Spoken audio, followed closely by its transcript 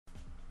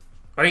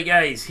Alright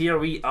guys, here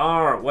we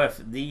are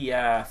with the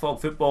Fog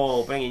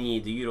Football, bringing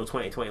you the Euro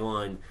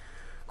 2021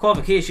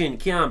 qualification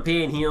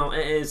campaign here.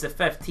 It is the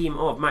 5th team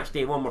of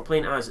Matchday 1. We're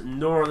playing as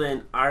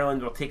Northern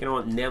Ireland. We're taking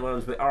on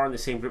Netherlands. We are in the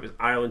same group as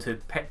Ireland, who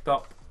picked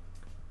up...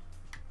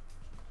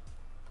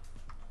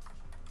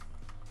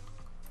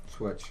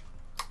 Who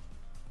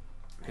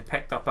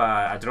picked up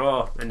a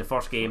draw in the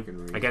first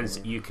game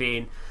against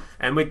Ukraine.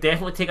 And we'd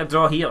definitely take a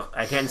draw here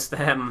against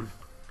Netherlands.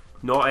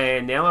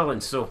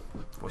 So,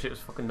 wish it was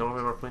fucking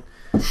Norway we're playing.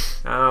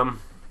 I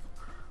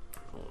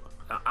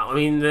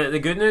mean, the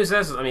good news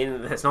is, I mean,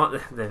 it's not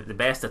the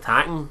best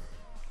attacking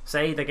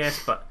side, I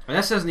guess, but... And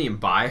this isn't even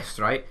biased,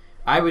 right?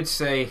 I would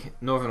say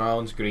Northern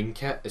Ireland's green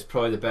kit is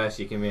probably the best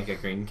you can make a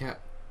green kit.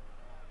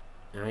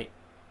 Right.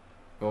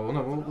 Oh,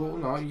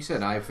 no, you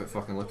said I for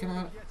fucking looking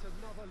at it.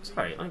 It's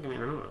alright, like, I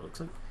mean, I know what it looks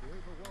like.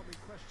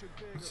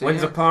 See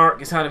Windsor it? Park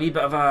has had a wee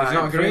bit of a... Is it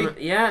not green?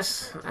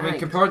 Yes. I mean,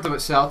 compared to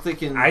what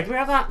Celtic and... I'd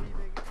wear that.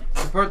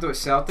 Compared to what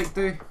Celtic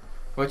do,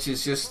 which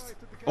is just...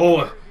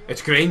 Oh,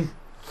 it's green.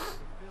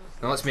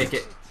 Now let's make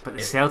it... But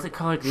the Celtic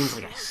colour green's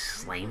like a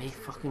slimy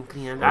fucking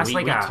green. Oh, That's we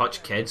like a...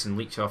 touch kids and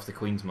leach off the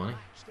Queen's money.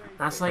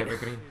 That's like...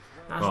 Green.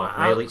 That's Well, like,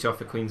 they leech off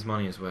the Queen's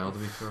money as well, to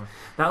be fair.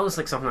 that looks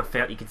like something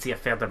you could see a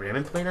Werder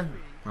Bremen playing in.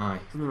 Aye.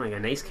 Something like a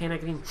nice kind of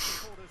green.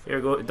 Here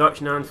we go, the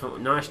Dutch national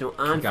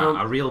anthem.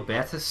 Got a real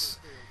Betis,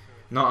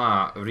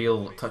 not a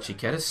real touchy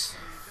kiddis.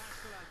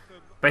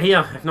 But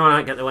here, if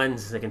not, get the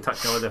wins. They can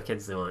touch all the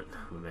kids they want.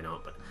 Maybe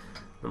not, but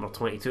number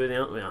 22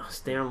 there with a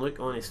stern look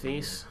on his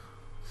face.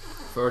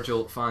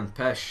 Virgil van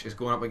Pish is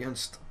going up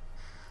against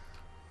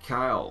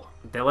Kyle.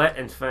 Delit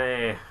and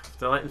Van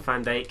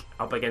Dijk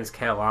up against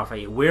Kyle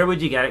Lafayette. Where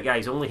would you get it,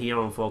 guys? Only here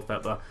on Fog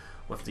Pipper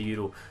with the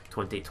Euro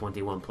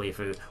 2021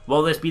 playthrough.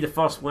 Will this be the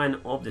first win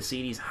of the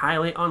series?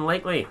 Highly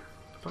unlikely,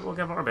 but we'll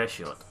give it our best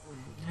shot.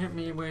 Hit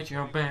me with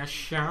your best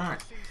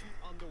shot.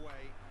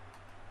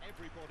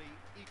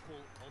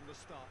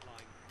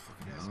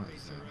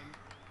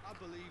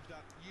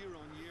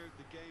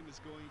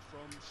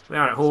 We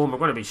are at home. We're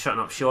going to be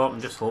shutting up shop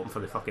and just hoping for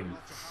the fucking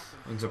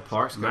Windsor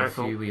Park's got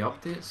miracle. a few wee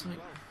updates. Like.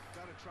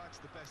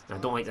 I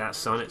don't like that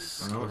sun.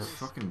 It's... I know, it's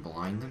fucking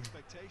blinding.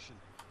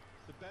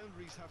 The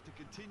boundaries have to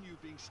continue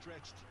being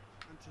stretched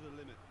and to the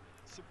limit.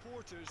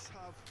 Supporters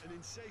have an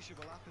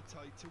insatiable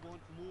appetite to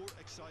want more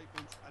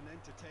excitement and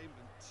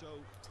entertainment. So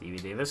Stevie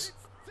Davis.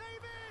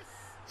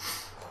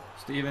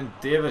 Stephen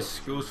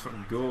Davis goes for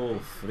goal.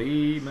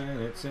 3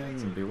 minutes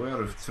in.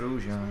 Beware of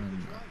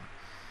Trojan.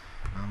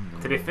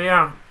 To be fair,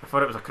 I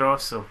thought it was a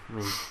cross, so I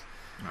mean,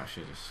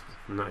 Actually, just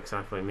I'm not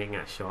exactly making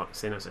it a shot.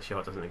 Saying it's a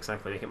shot doesn't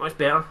exactly make it much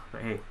better,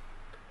 but hey,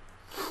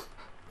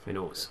 who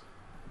knows?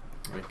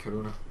 right,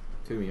 Corona.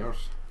 2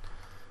 meters.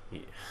 Yeah.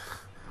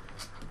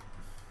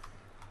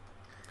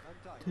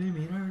 2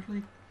 meters,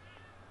 like.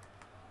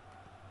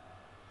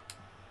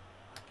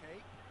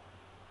 okay.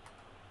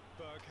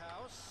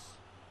 Berghaus.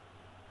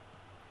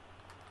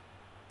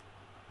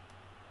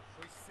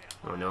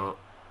 Oh no.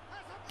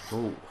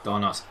 Oh.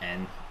 Donut's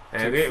in.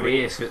 Took Wait,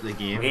 face out the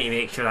game. we need to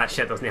make sure that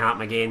shit doesn't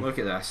happen again. Look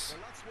at this.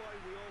 Well, that's why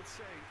we all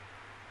say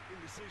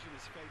indecision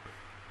is fatal.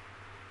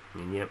 I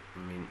mean, yep. I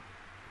mean,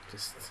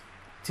 just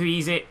too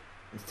easy.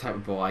 The type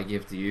of ball I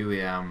give to you,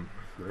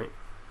 Right.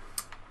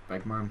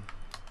 big man,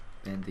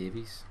 Ben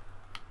Davies.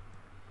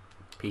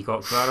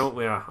 Peacock Barrel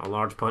with a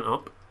large punt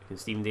up. Can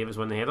Stephen Davis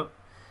win the header?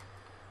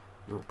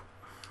 Nope.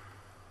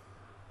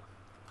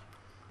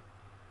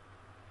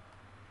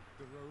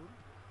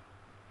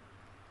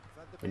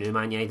 The new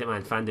Man United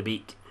man, Van de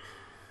Beek.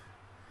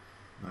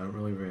 I don't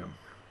really rate him.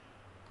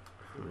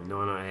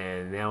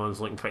 Netherlands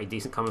looking pretty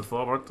decent coming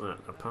forward. They're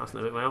passing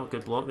it a bit well.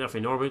 Good block there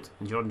for Norwood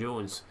and Jordan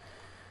Jones.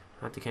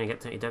 Had to kind of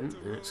get to it, he didn't,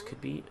 and it could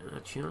be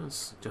a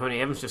chance. Johnny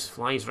Evans just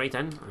flies right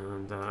in,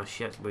 and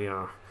shit, we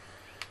have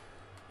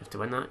to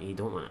win that. You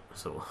don't win it,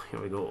 so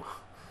here we go.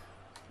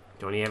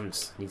 Johnny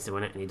Evans needs to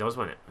win it, and he does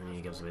win it, and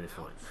he gives away the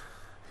point.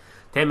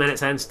 10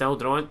 minutes in, still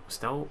drawing,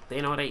 still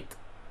doing alright.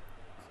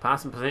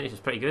 Passing percentage is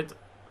pretty good.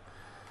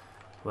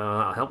 Well,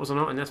 that'll help us or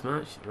not in this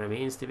match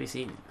remains to be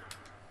seen.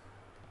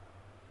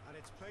 And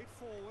it's played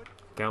forward.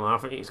 Kyle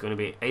Lafferty is going to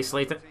be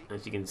isolated,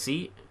 as you can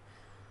see.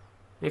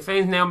 He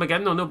finds Neil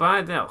McGinn, though, no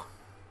bad there.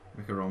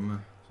 Make a run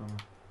with someone.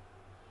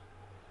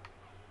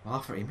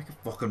 Lafferty, make a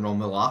fucking run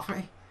with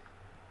Lafferty.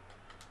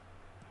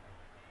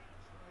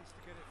 Tries to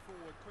get it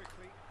forward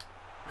quickly.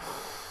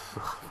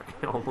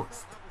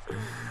 Almost.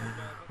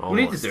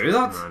 We need to do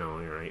that. I know,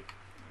 you're right.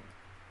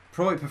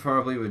 Probably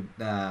preferably with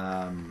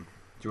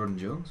Jordan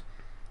Jones.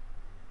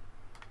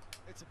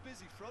 It's a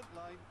busy front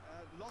line,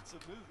 lots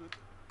of movement.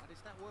 And is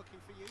that working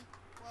for you?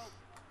 Well,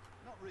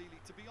 not really.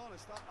 To be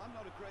honest, I'm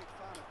not a great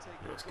fan of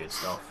taking... That's good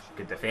stuff.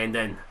 Good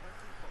defending.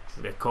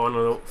 A bit of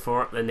corner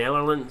for the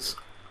Netherlands.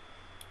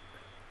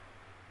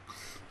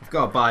 I've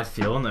got a bad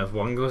feeling that if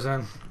one goes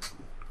in...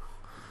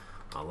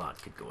 Oh,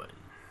 that could go in.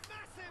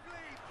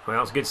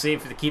 Well, it's a good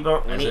save for the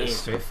keeper. Is it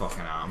straight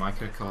fucking at him? I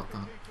could have caught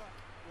that.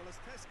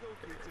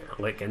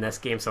 Look, in this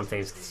game,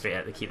 sometimes straight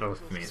at the keeper. I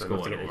mean, it's so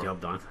enough to going get the over.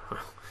 job done.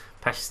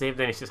 Pish saved,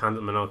 then he's just handed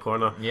him another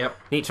corner. Yep.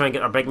 Need to try and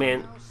get our big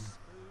man.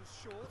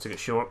 took it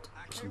short.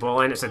 It's a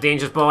ball in. It's a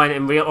dangerous ball in,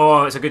 and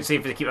oh, it's a good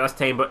save for the keeper this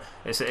time, but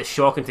it's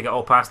shocking to get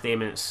all past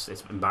him, and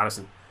it's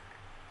embarrassing.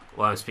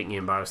 Well, I'm speaking of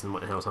embarrassing.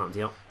 What the hell's happened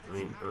here? I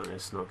mean,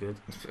 it's not good.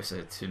 It's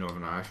like two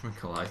Northern Irishmen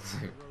collide.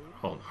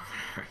 Oh, Northern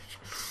Irish.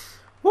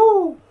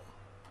 Woo!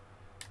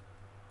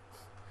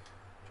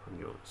 John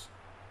Jones.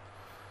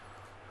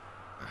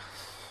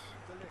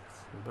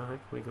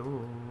 Back we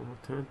go.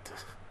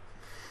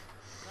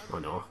 Oh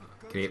no.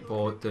 Great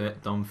ball to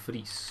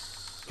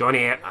Dumfries. Johnny,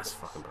 that's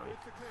fucking brilliant.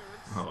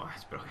 Oh,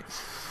 that's brilliant.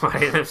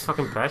 Right, that's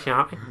fucking piss, you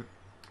happy?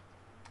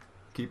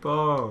 Keeper.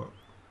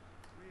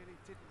 Really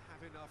didn't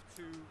have enough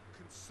to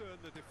concern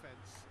the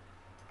defence.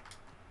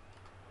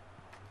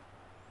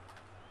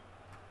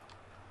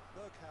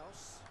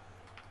 Berghaus.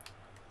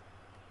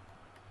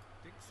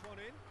 Dinks one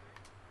in.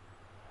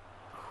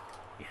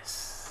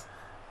 Yes.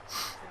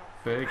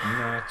 Big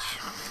match.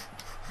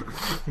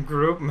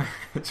 Group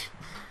match.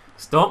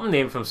 Stopping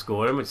them from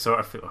scoring would sort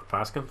of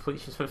pass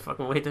completions for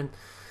fucking waiting.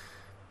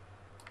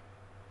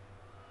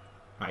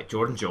 Right,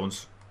 Jordan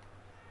Jones.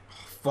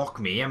 Oh, fuck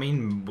me, I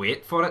mean,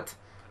 wait for it.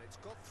 And it's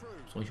got through.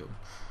 It's only Jordan.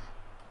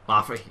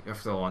 Laffy, you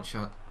have to launch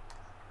it.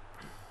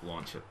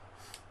 Launch it.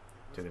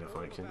 To the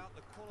deflection.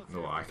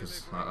 No,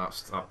 because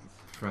that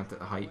prevented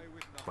the height.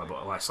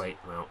 Well, last night,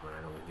 well,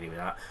 I don't agree with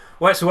that.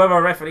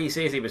 Whatsoever, referee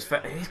says he was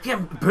fit. He's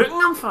getting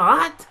booting him for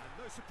that.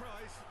 No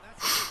surprise,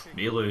 that's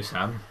We lose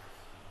him.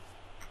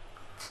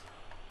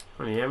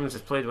 Honey Evans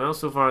has played well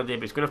so far today,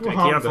 but he's going to have to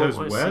What be happened to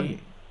careful. his Let's win? see.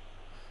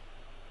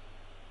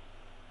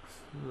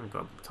 I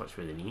got a touch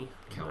with the knee.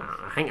 Kill him.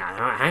 I think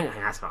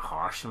that's a bit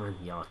harsh, man.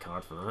 Yellow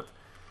card for that.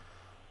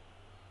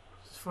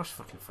 It's his first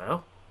fucking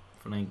foul.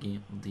 For 9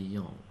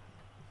 deal.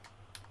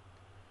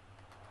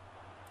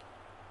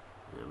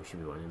 Yeah, we should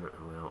be winning it.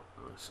 Well,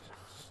 let's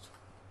just...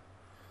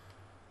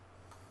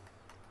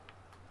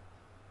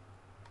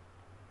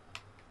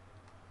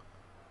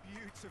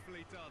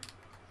 beautifully done.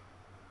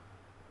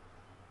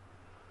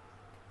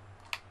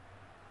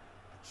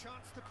 A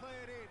chance to play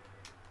it in.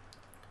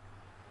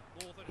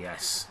 More than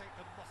Yes. happy to take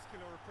the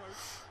muscular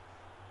approach.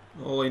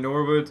 Ollie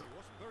Norwood. He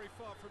wasn't very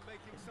far from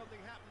making something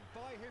happen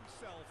by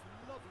himself.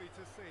 Lovely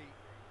to see.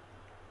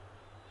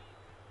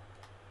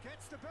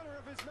 Gets the better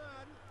of his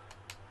man.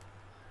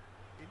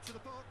 Into the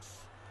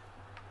box.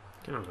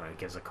 You know, it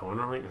gives a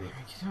corner, like. You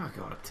know I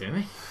got it to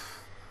me.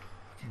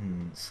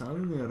 Fucking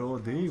sat there all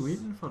day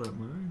waiting for it,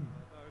 man.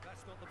 No,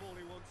 that's not the ball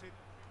he wanted.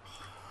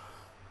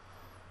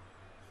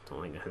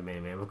 Don't think how many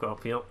men we've got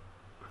up here.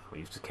 We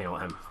used to kill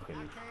him. Fucking.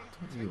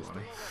 Don't you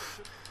worry.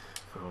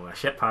 Oh, a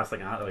shit pass like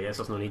that, though, yes,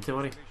 there's no need to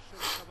worry. They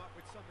should have come up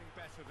with something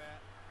better there.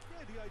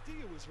 Yeah, the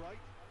idea was right.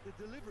 The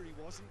delivery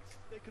wasn't.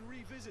 They can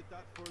revisit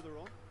that further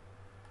on.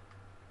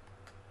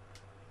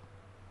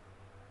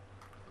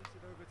 Puts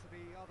it over to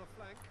the other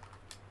flank.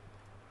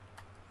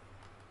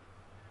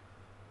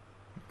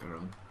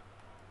 Girl.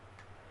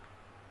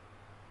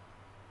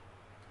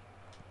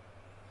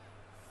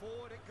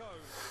 Forward it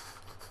goes.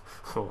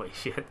 Holy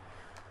shit.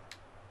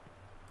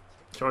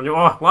 John, oh,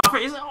 laugh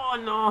at it. Oh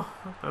no.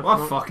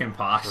 What a fucking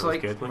pass, was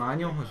like, good, like.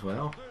 manual as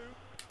well.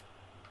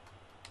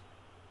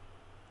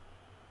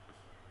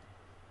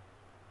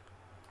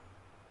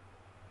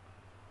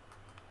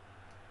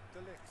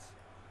 Delict.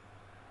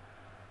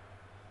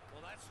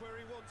 Well, that's where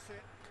he wants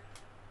it.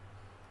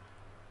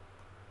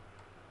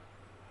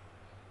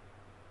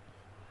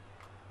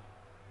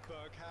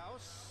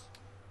 Berghaus.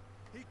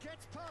 He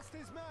gets past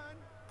his man.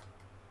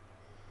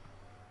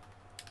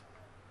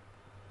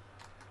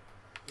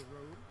 The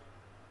room.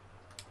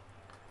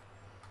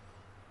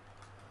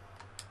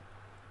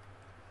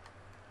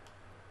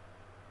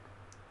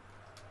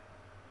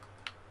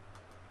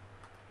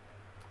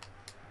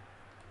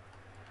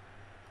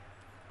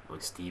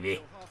 Look, Stevie.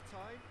 Till half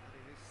time, and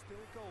it is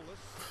still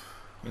goalless.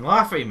 I mean,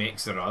 Laffy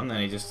makes the run,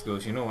 then he just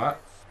goes, you know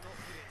what? It's not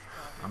hit its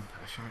target. I'm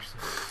pissed,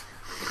 actually.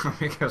 I'll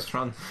make us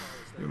run.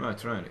 Who am I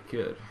trying to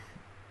kid?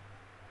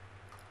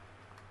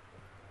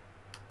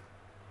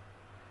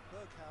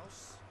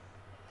 Berghaus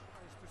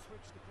tries to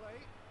switch the play.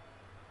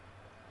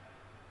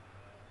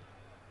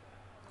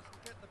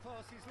 Doesn't get the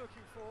pass he's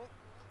looking for.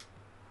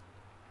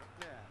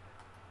 Yeah.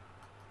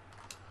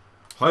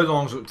 How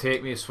long does it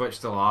take me to switch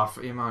to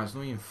Laffy, man? It's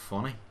not even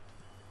funny.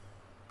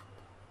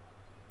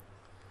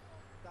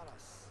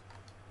 Dallas.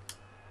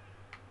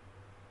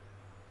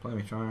 Play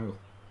me triangle.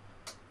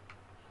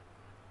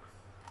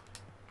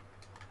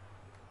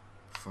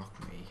 Fuck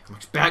me. I'm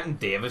expecting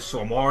Davis,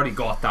 so I'm already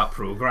got that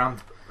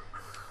programmed.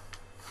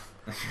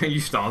 You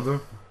stand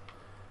there.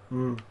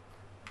 Promising,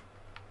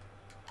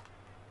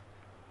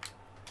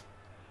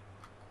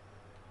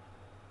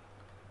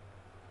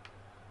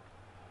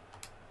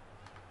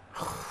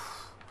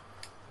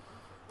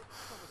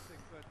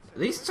 but At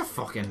least it's a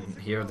fucking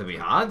here to be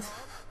had.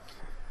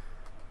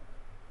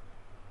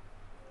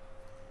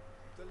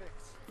 Delict.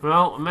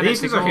 Well, a minute These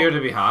to things are go. here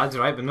to be had,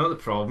 right? But not the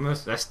problem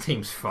is this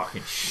team's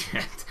fucking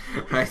shit,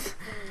 right?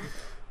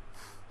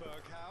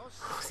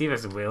 Berghaus. See if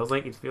it's Wales,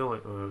 like, you'd feel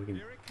like, oh, we can.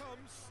 Here it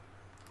comes.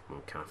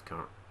 Oh, calf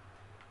cart.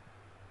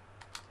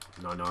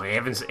 No,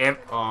 Evans.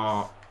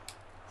 Oh,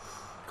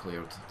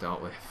 cleared.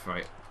 Dealt with.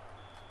 Right.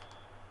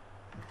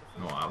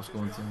 No, I was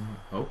going to.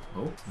 Oh.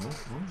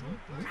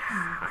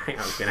 I think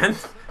that was going in.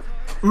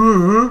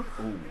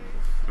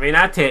 I mean,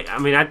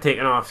 I'd take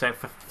an off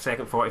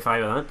second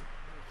 45 of that.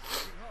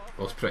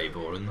 Well, it's pretty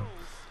boring though.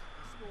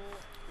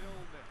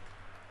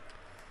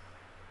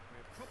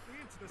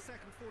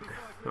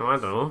 Oh, I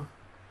don't know.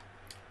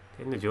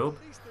 Taking the job.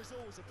 At least there's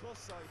always a plus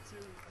side to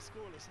a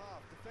scoreless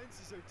half.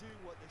 Defences are doing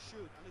what they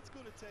should, and it's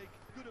going to take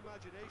good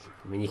imagination.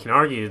 I mean, you can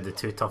argue the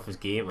two toughest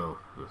games. Well,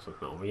 that's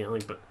not over yet,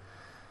 like, but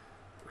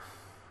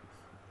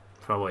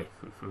probably.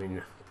 I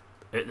mean,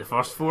 out the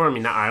first four. I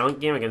mean, that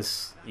Ireland game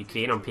against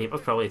Ukraine on paper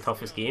is probably the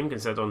toughest game,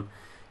 considering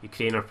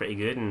Ukraine are pretty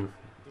good and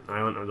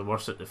Ireland are the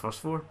worst at the first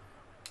four.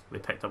 We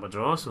picked up a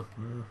draw, so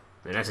I mean,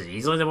 this is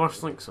easily the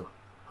worst link, so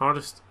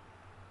hardest.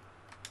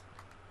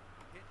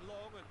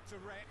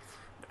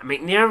 I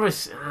mean,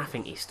 nervous. I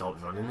think he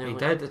stopped running there. He like.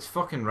 did. It's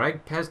fucking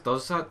rigged. Pez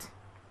does that.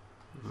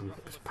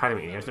 Paddy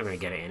McNair's not going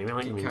to get it anyway.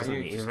 Like, I mean, Can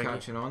you just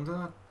catching on to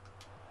that?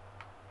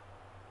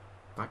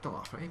 Back to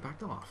Lafferty. Back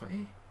to Lafferty.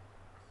 And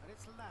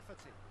it's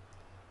Lafferty.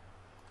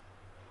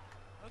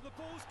 And the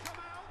ball's come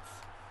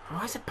out.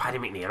 Why is it Paddy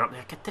McNair up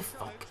there? Get the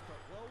fuck.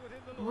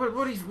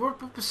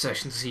 What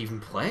position does he even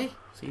play?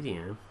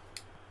 CDM.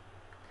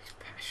 He's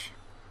pish.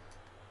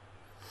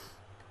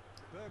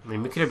 I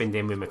mean, we could have been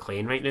doing with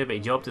McLean right now, but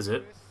he jobbed us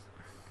out.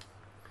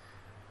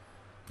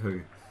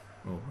 Who?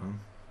 Oh,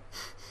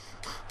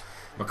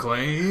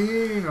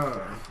 McLean.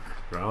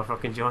 Raw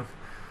fucking John.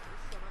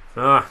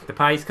 Ah, the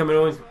pie's coming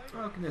on.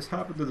 How can this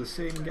happen to the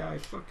same guy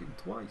fucking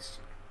twice?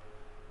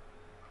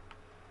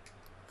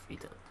 3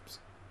 times.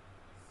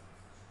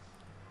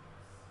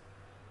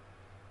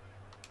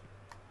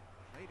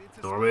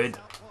 Norwood.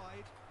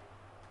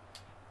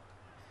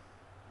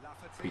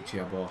 Peachy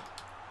a ball.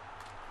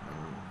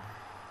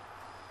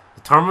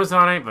 The turn was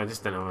alright, but I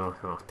just didn't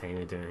have time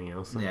to do anything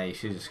else. Yeah, you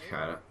should just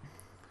cut it.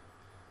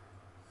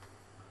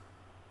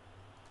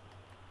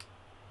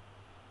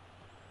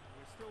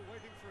 We're still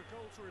waiting for a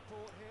goal to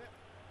report here.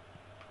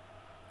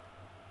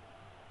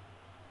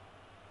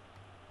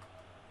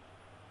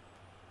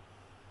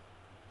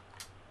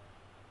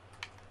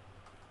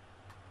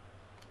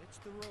 It's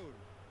the road.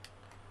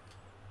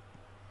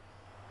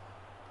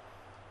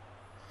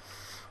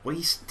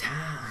 Waste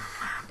time.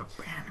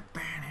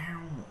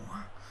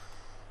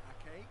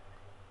 Okay.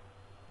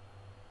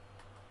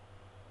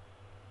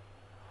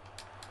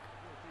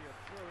 Will be a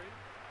throw-in.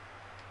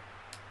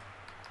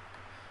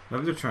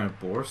 Maybe they're trying to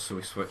bore us, so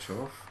we switch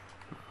off.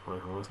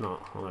 Well, it's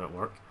not. I'll let it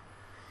work.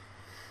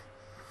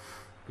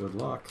 Good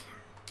luck.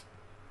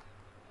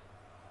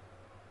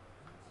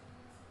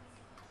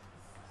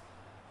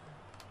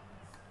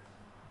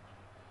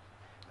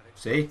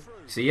 See?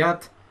 See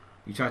that?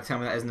 You trying to tell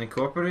me that isn't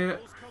incorporated?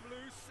 Ball's come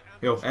loose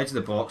and Yo, edge of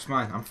the box,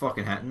 man. I'm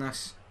fucking hitting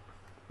this.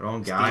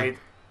 Wrong guy. David.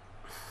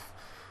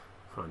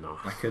 Oh no.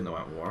 I couldn't have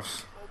went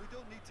worse. Well, we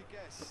don't need to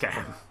guess. Get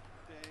him.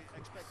 They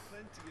expect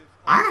plenty of.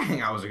 I think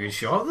that was a good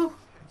shot, though.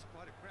 It's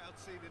quite a crowd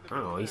scene in the I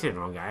don't know, he said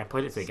wrong guy. I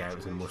played it to the guy that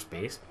was in more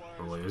space.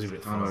 Although he was a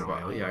bit I know, further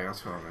but away. yeah,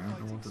 that's what I meant.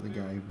 I wanted the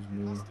guy who was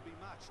more. has to be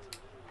matched.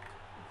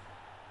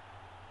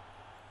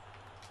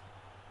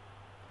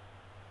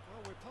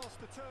 well, we're past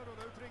the turn on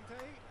opening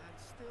day and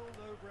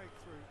still no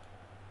breakthrough.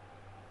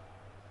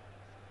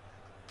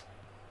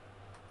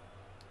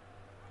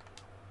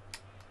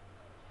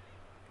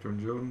 John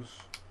Jones.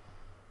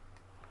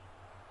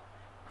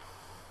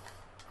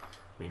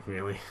 I mean,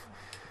 really.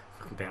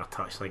 Fucking better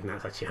touch like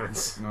that's a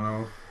chance.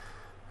 No.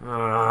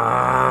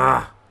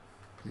 Ah.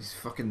 He's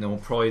fucking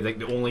probably like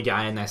the only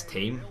guy in this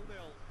team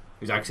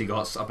who's actually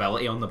got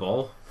ability on the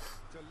ball.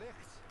 De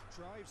Ligt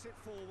drives it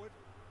forward.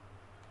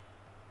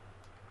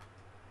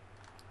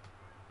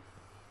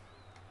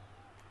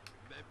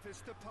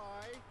 Memphis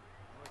Depay.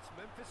 Oh, it's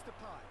Memphis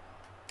Depay.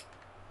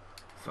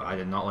 So I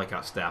did not like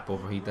that step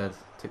over he did.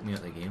 Took me out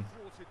of the game.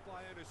 Thwarted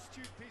by an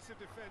astute piece of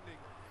defending.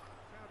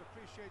 Crowd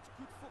appreciates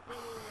good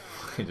football all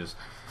round. He just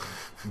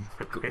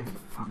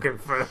Fucking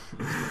for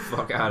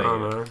fuck out oh, of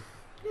here. man.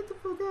 Get the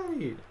fuck out of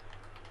here.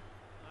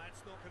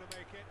 That's not going to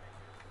make it.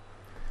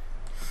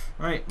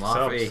 Right,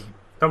 Laffy. Subs.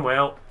 Done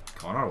well.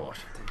 Connor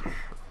Washington.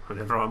 I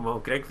never brought Mo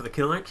Greg for the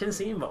cool action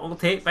scene, but we'll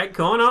take Big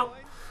Con up.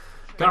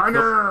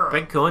 Garner!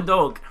 Big Con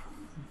dog.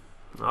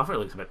 Alfred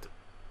looks a bit.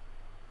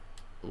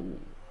 Ooh.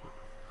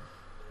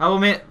 Oh,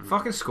 mate,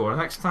 fucking score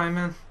next time,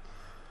 man.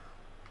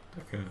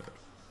 Okay. Goes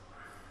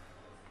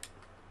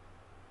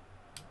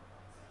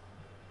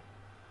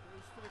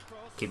for the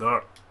cross.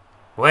 Keeper.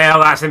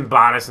 Well, that's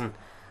embarrassing.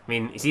 I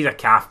mean, it's either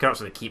calf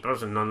cuts or the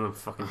keepers, and none of them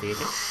fucking take it.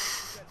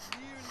 Gets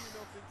nearly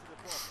enough into the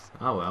box.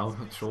 Oh well,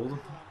 I trolled him.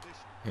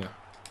 Ambition. Yeah.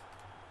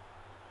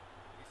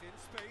 He's in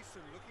space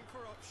and looking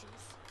for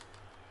options.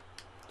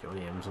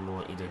 Johnny Evans will know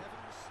what you do. Evans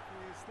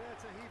is there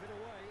to heave it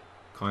away.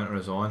 Counter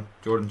is on.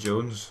 Jordan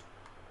Jones.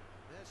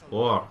 There's a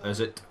Or is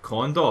it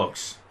Condogs?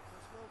 Does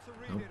well to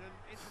read Nope. it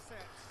and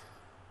intercept.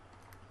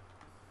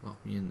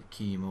 Lock me in the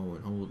chemo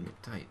and holding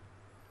it tight.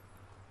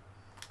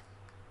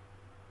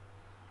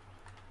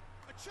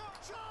 A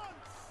chance!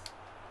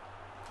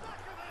 Back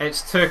of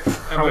It's took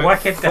A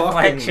wicked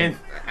deflection.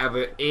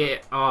 About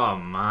 8. Oh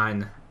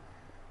man.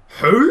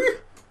 Who?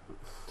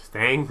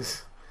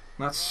 Stings.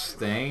 That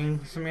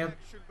stings, man.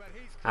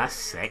 That's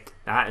sick.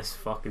 That is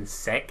fucking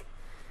sick.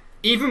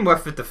 Even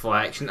with the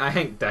deflection, I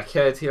think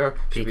dickhead here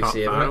should be Peacock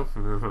saving Farrell.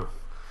 it.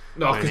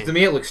 No, because the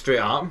mate looks straight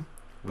at him.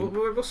 But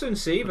we'll soon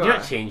see. Would you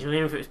not But change your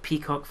name if it was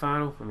Peacock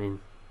Farrell? I mean,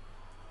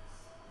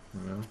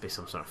 no. be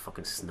some sort of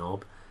fucking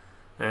snob.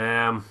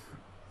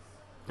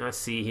 Let's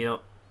see here.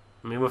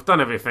 I mean, we've done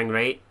everything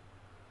right.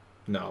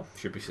 No,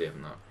 should be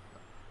saving that.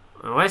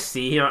 Well, let's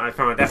see here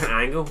from a different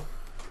angle.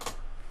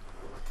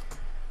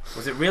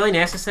 Was it really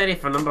necessary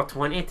for number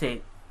 20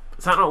 to...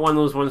 Is that not one of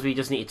those ones where you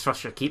just need to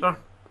trust your keeper?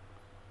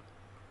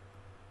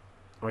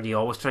 Or do you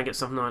always try and get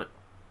something on it?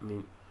 I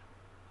mean...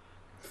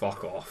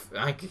 Fuck off.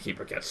 I think the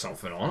keeper gets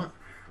something on it.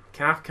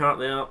 Calf cart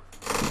there.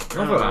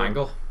 Another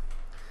angle.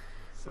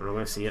 We're not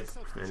going to see it.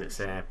 And it's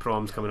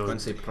Prom's coming on.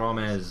 Wednesday prom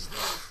is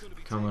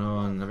coming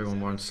on.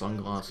 Everyone wearing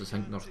sunglasses,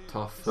 thinking they're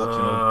tough. Watching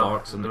old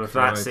darts in the with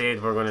crowd. that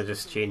said, we're going to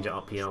just change it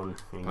up here and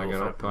Pack go it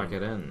for up, pack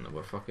it in.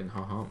 We're fucking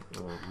ha-ha.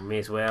 Well, may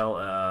as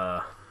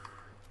well.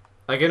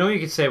 Like, I know you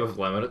could say we've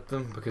limited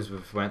them because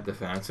we've went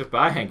defensive,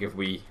 but I think if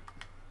we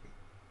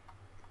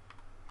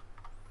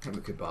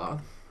could bat.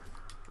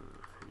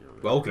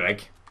 Well,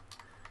 Greg.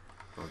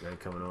 Okay,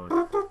 coming on.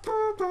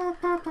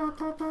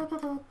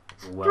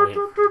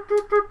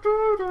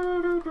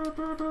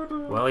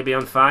 Will he be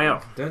on fire?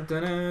 He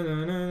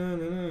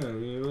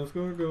will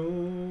score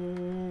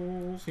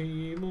goals.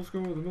 He will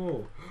score the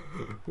goal.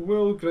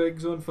 Will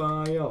Greg's on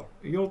fire.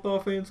 Your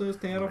defense is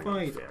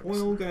terrified.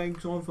 Will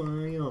Greg's on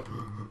fire.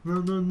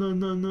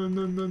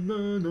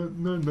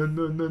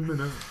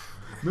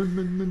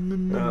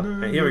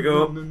 Here we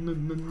go.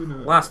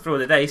 Last throw of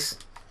the dice.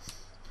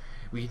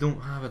 We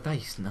don't have a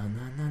dice, na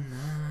na na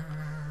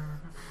na,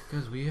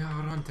 because we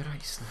are on the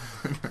dice.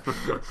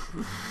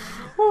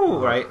 Oh,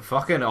 right,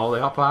 fucking all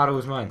the up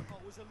arrows, man.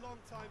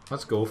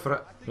 Let's go for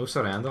it. No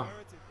surrender.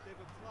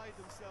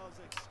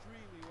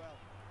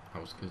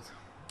 That was good.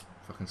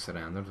 Fucking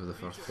surrendered with the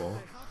first ball.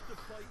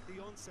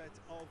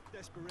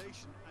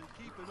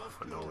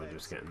 I know we're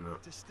just getting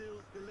that.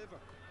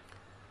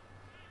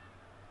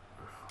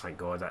 Thank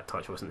God that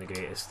touch wasn't the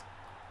greatest.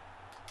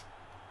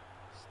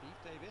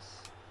 Steve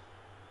Davis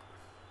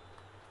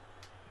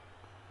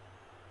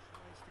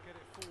tries to get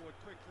it forward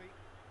quickly.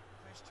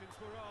 Questions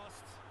were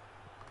asked.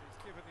 He's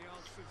given the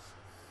answers.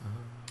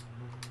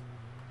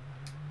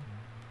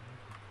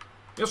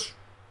 Yes.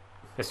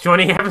 It's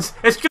Johnny Evans.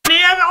 It's Johnny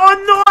Evans.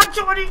 Oh no,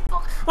 Johnny.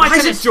 Why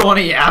is it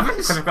Johnny Evans?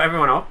 Because I've got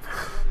everyone up.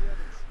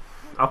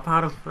 Up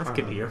arrow. That's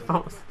could be your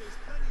fault.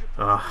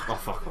 Oh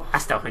fuck off. I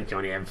still think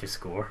Johnny Evans should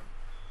score.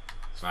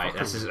 Right,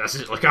 this is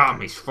look at him.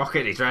 He's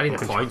fucking. He's ready to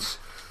points.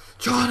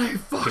 Johnny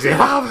fucking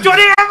Evans.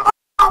 Johnny Evans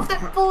off the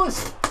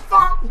post.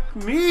 Fuck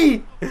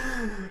me.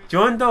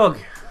 John Dog.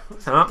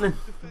 What's happening?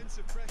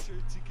 Defensive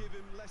pressure to give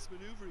him less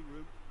manoeuvring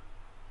room.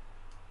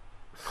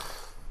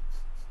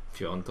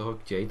 John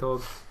Dog, J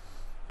Dog.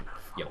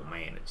 Yo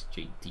man, it's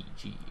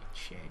JDG.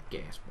 Shit,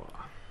 gas boy.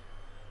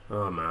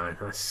 Oh man,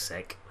 that's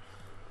sick.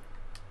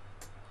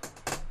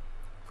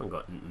 I've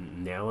got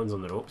Nellens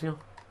on the ropes here.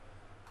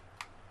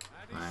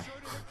 Aye.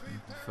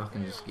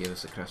 Fucking just gave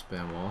us a crisp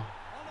wall.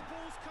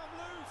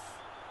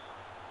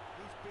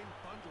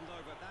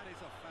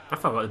 I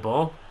forgot the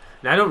ball.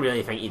 Now I don't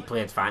really think he'd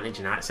play advantage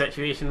in that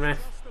situation, ref.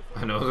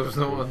 I know there was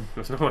no one.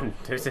 There's no one.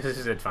 Who's this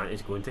is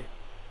advantage going to?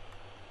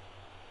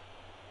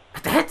 I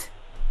did.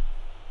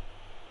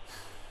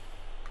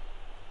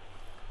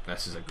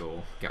 This is a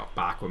goal. Get up,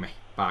 back with me.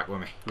 Back with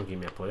me. Don't give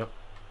me a player.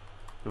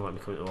 Don't let me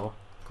come to the wall.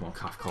 Come on,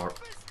 Cathcart.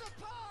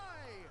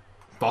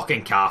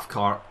 Fucking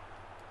Cathcart.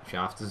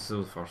 Shafted us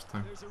the first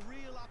time. There's a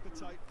real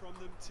appetite from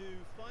them to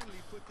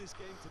finally put this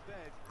game to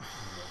bed.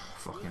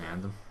 Fucking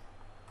end them.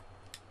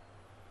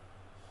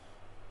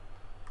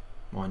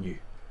 Come on, you.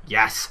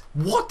 Yes!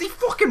 What? He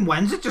fucking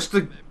wins it just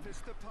to...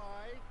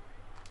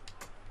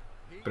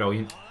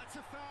 Brilliant.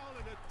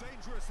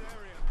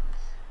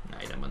 Nah,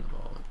 he didn't win the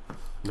ball.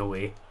 No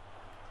way.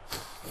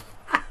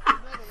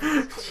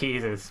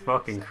 Jesus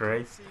fucking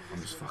Christ.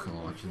 I'm just fucking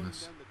launching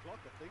this.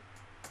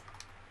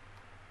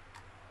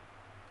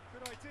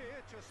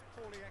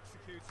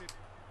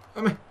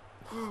 I mean...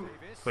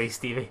 Wait,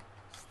 Stevie.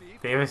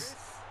 Davis.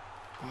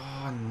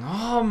 Oh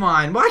no,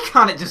 man. Why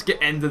can't it just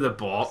get into the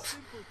box?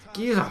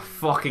 Give us a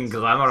fucking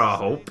glimmer of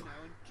hope.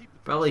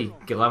 Billy,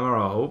 glimmer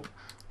of hope.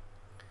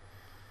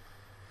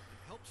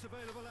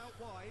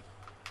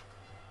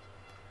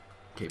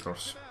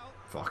 Keepers.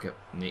 Fuck it.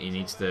 He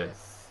needs to...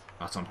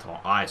 That's on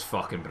top. Ah, it's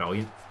fucking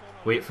brilliant.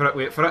 Wait for it,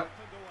 wait for it.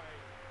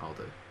 I'll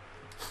do.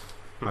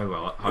 How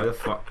will it? How the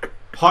fuck?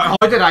 How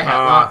did I hit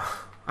that?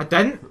 I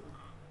didn't.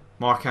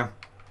 Mark him.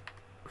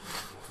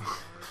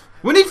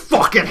 We need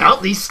fucking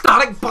help, these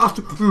static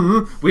bastards.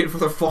 Waiting for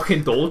their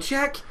fucking goal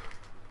check.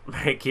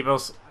 Right,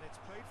 keepers.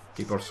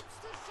 Keepers.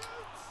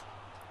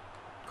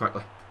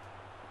 Quickly.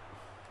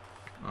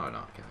 Oh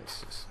no,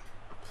 guys. Just...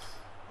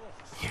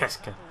 Yes,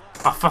 Cap.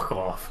 Oh, fuck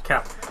off,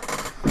 Cap.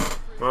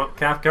 Well,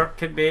 Cathcart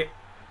could be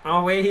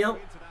away here.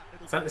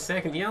 Is that the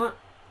second yellow?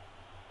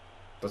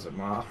 Doesn't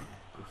matter.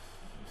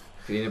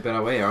 If he'd been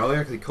away earlier,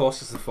 because he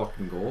cost us the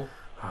fucking goal.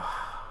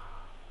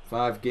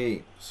 5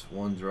 games,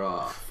 1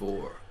 draw,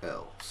 4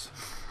 L's.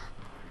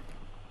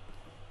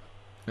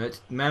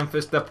 It's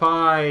Memphis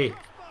Depay.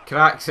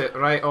 Cracks it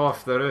right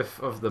off the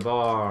roof of the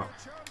bar.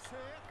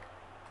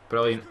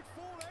 Brilliant.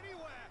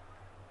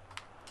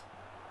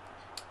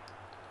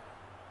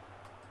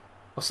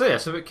 I'll say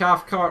this about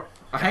Cathcart.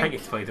 I think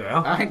he's played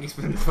well. I think he's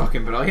been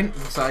fucking brilliant,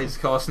 besides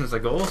costing us a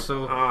goal,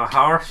 so...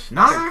 harsh.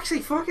 Nah,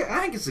 actually, fuck it.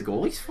 I think it's the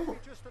goalie's fault.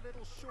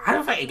 I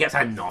don't think he gets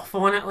enough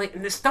on it, like,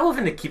 and it's still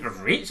within the keeper's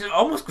reach. It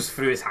almost goes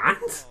through his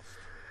hands.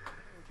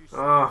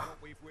 What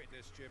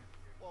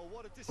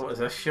was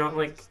this shot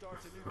like?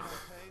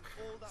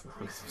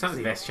 It's not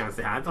the best chance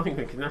they had. I don't think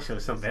we could have shown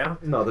something better.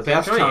 No, the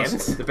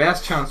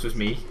best chance was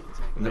me.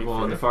 And the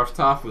ball in the first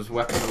half was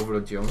whipping over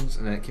to Jones,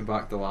 and then it came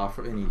back to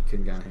Lafferty, and he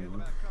couldn't get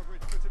him.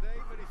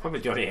 What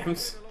about Johnny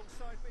Ems?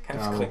 Can't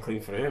just click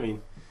clean through. I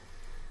mean,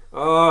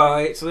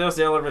 alright. So there's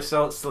the other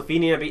results.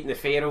 Slovenia beating the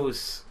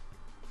Faroes.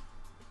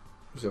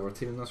 Who's the other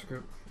team in this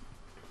group?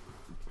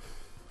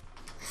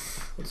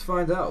 Let's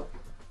find out.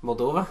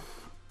 Moldova.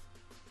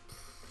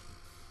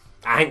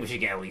 I think we should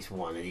get at least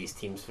one of these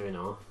teams through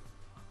now.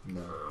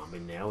 No. I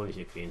mean, Netherlands,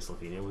 Ukraine,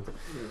 Slovenia, wouldn't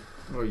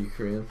it? Or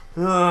Ukraine.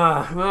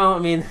 Well, I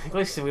mean, at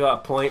least we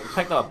got a point.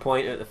 Picked up a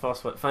point out of the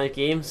first 5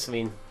 games. I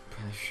mean,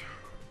 Finish.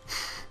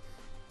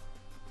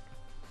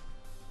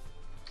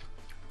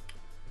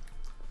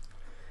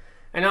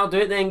 and that'll do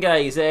it then,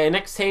 guys.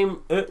 Next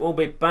time out, we'll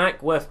be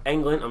back with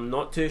England. I'm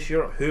not too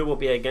sure who we'll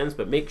be against,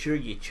 but make sure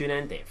you tune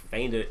in to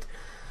find out.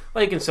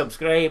 Like and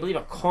subscribe, leave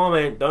a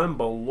comment down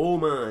below,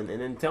 man.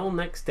 And until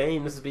next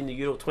time, this has been the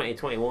Euro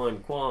 2021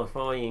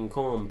 qualifying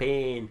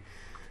campaign.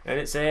 And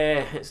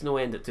it's no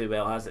ended too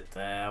well, has it?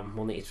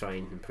 We'll need to try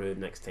and improve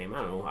next time.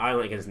 I don't know.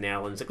 Ireland against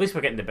Netherlands. At least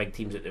we're getting the big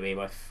teams out the way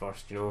with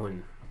first, you know.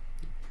 And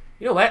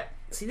you know what?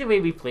 See the way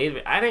we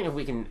played. I think if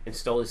we can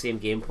install the same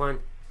game plan,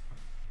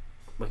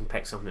 we can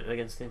pick something out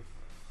against them.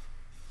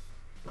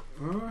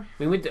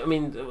 They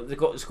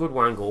scored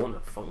 1 goal and a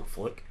fucking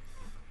fluke.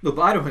 No,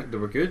 but I don't think they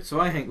were good, so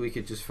I think we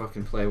could just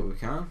fucking play what we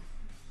can.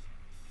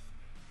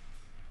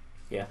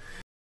 Yeah.